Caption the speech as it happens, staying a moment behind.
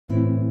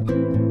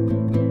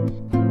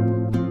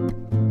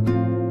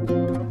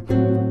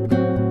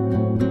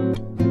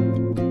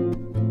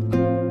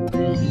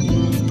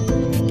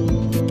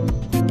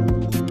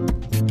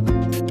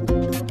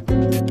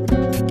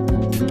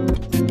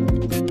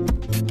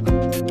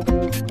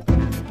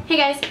Hey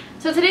guys,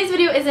 so today's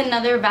video is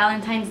another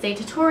Valentine's Day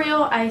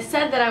tutorial. I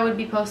said that I would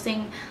be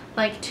posting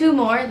like 2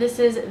 more. This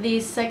is the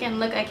second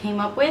look I came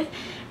up with,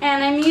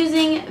 and I'm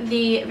using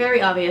the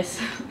very obvious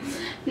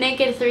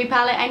Naked 3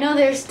 palette. I know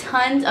there's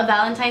tons of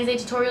Valentine's Day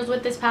tutorials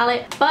with this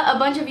palette, but a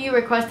bunch of you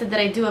requested that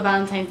I do a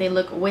Valentine's Day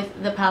look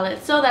with the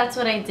palette, so that's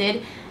what I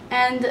did,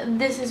 and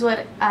this is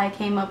what I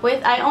came up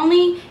with. I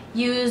only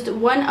used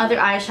one other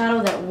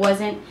eyeshadow that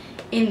wasn't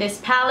in this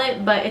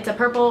palette, but it's a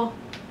purple,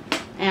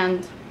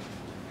 and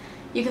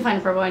you can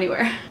find purple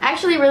anywhere. I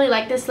actually really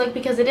like this look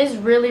because it is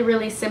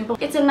really simple.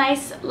 It's a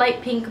nice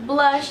light pink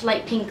blush,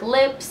 light pink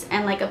lips,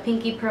 and like a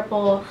pinky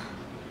purple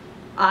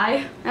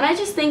eye. And I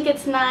just think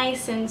it's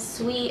nice and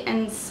sweet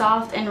and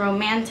soft and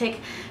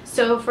romantic.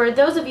 So for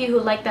those of you who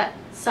like that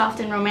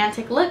soft and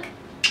romantic look,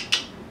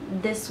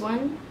 this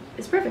one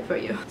is perfect for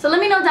you. So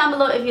let me know down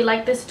below if you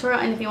like this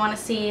tutorial, and if you want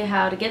to see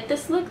how to get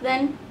this look,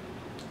 then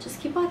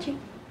just keep watching.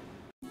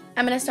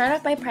 I'm going to start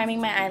off by priming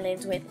my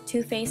eyelids with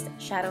Too Faced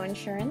Shadow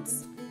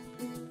Insurance.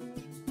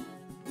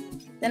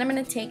 Then I'm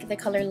going to take the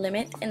color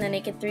Limit in the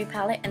Naked 3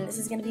 palette, and this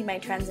is going to be my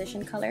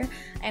transition color.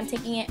 I'm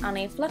taking it on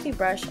a fluffy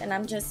brush, and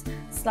I'm just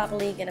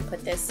sloppily going to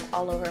put this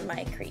all over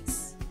my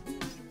crease.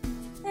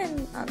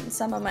 And on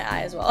some of my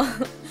eye as well.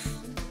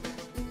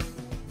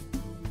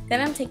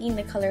 Then I'm taking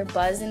the color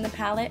Buzz in the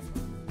palette,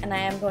 and I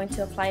am going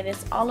to apply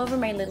this all over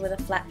my lid with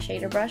a flat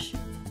shader brush.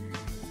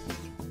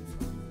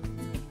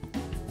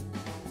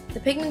 The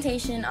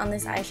pigmentation on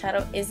this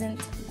eyeshadow isn't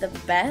the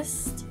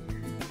best,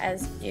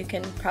 as you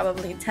can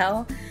probably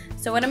tell.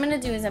 So what I'm going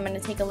to do is I'm going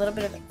to take a little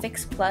bit of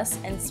Fix Plus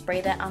and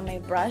spray that on my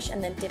brush,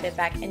 and then dip it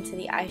back into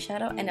the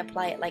eyeshadow and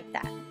apply it like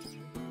that.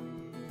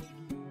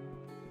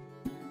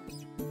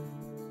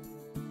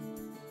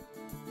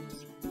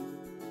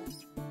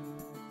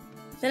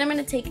 Then I'm going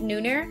to take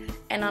Nooner,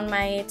 and on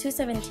my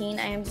 217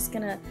 I am just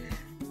going to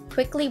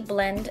quickly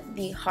blend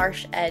the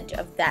harsh edge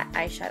of that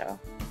eyeshadow.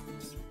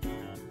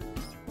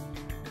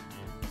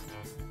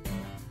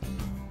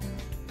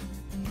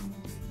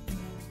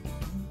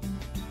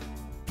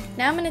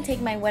 Now I'm going to take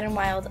my Wet n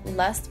Wild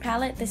Lust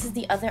palette. This is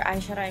the other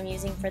eyeshadow I'm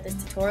using for this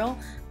tutorial,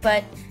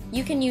 but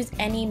you can use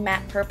any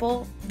matte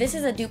purple. This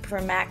is a dupe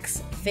for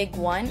MAC's Fig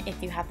 1.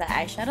 If you have that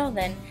eyeshadow,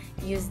 then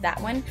use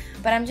that one.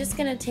 But I'm just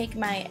going to take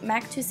my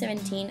MAC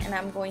 217, and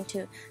I'm going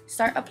to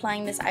start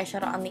applying this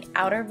eyeshadow on the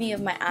outer V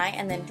of my eye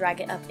and then drag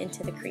it up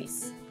into the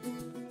crease.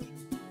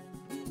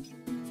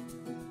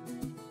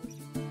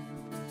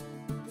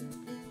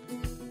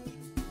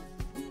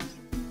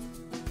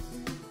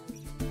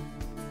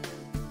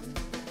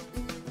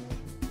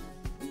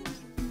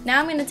 Now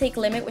I'm going to take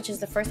Limit, which is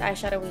the first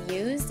eyeshadow we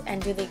used,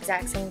 and do the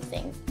exact same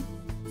thing.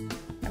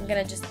 I'm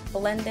going to just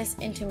blend this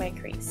into my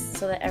crease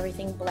so that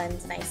everything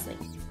blends nicely.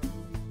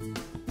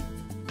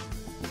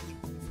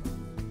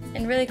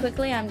 And really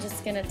quickly, I'm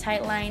just going to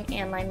tight line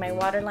and line my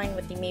waterline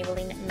with the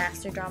Maybelline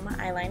Master Drama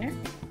eyeliner.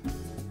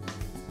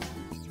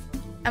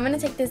 I'm going to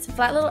take this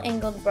flat little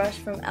angled brush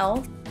from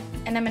e.l.f.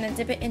 and I'm going to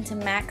dip it into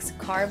MAC's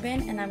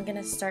Carbon, and I'm going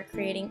to start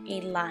creating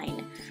a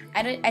line.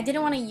 I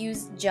didn't want to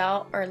use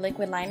gel or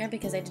liquid liner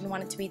because I didn't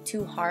want it to be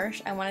too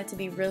harsh. I want it to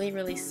be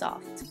really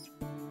soft.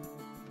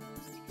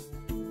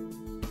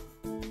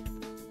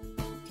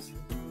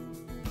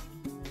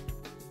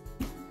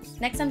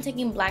 Next, I'm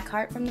taking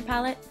Blackheart from the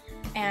palette,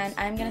 and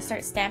I'm going to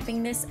start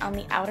stamping this on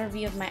the outer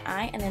V of my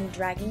eye and then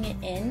dragging it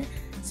in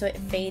so it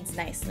fades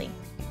nicely.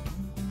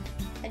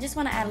 I just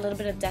want to add a little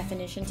bit of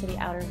definition to the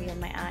outer V of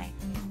my eye.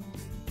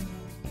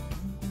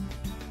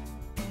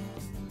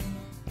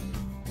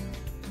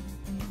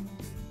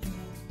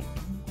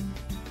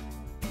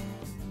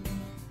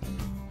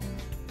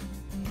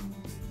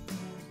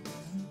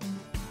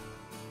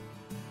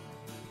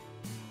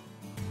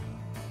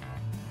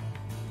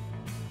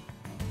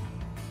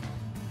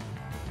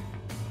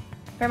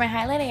 For my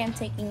highlight, I am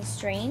taking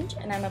Strange,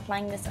 and I'm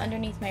applying this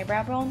underneath my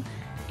brow bone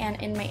and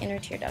in my inner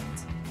tear duct.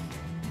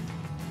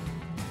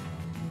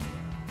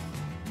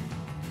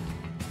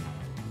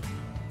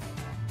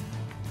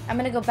 I'm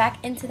going to go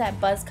back into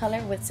that Buzz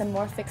color with some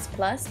more Fix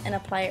Plus and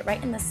apply it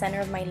right in the center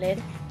of my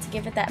lid to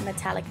give it that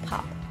metallic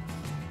pop.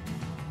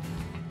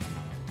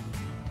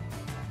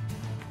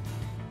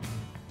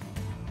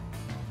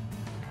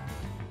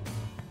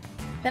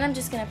 Then I'm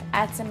just going to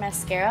add some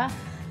mascara,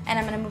 and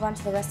I'm going to move on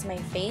to the rest of my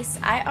face.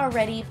 I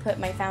already put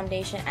my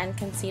foundation and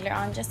concealer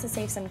on just to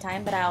save some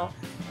time, but I'll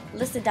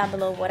list it down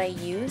below what I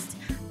used.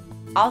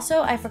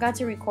 Also, I forgot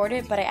to record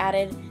it, but I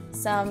added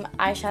some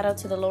eyeshadow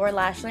to the lower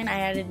lash line.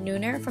 I added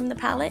Nooner from the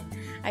palette.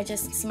 I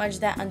just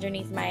smudged that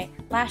underneath my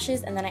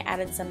lashes, and then I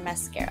added some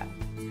mascara.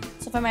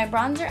 So for my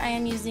bronzer, I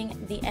am using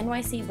the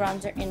NYC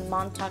bronzer in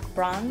Montauk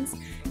Bronze,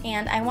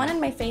 and I wanted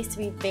my face to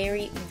be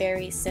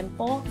very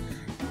simple,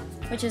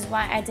 which is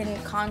why I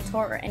didn't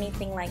contour or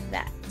anything like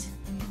that.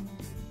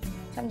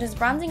 So I'm just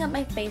bronzing up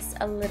my face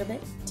a little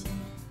bit.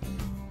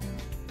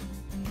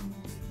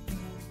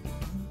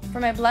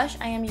 For my blush,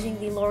 I am using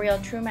the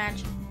L'Oreal True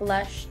Match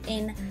blush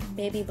in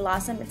Baby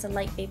Blossom. It's a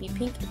light baby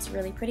pink. It's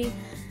really pretty.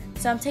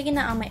 So I'm taking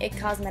that on my IT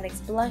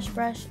Cosmetics blush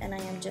brush, and I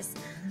am just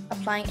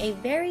applying a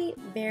very,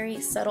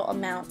 very subtle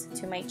amount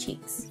to my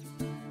cheeks.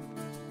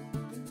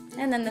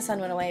 And then the sun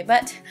went away,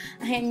 but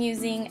I am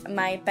using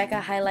my Becca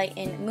highlight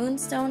in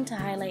Moonstone to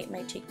highlight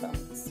my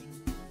cheekbones.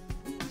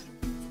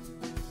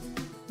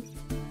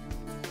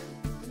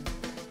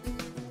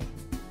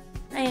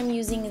 I am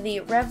using the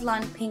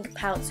Revlon Pink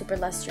Pout Super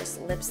Lustrous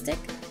lipstick.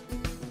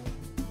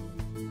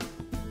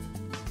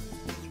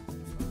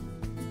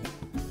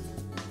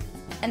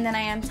 And then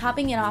I am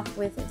topping it off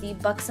with the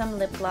Buxom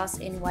lip gloss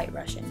in White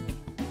Russian.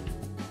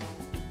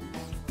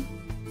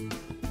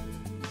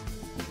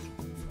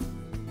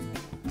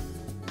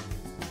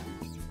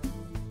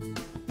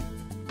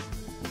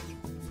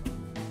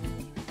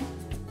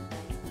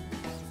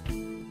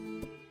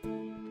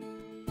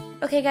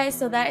 Okay guys,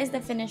 so that is the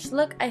finished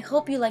look. I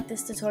hope you liked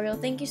this tutorial.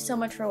 Thank you so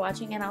much for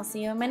watching, and I'll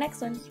see you in my next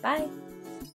one. Bye!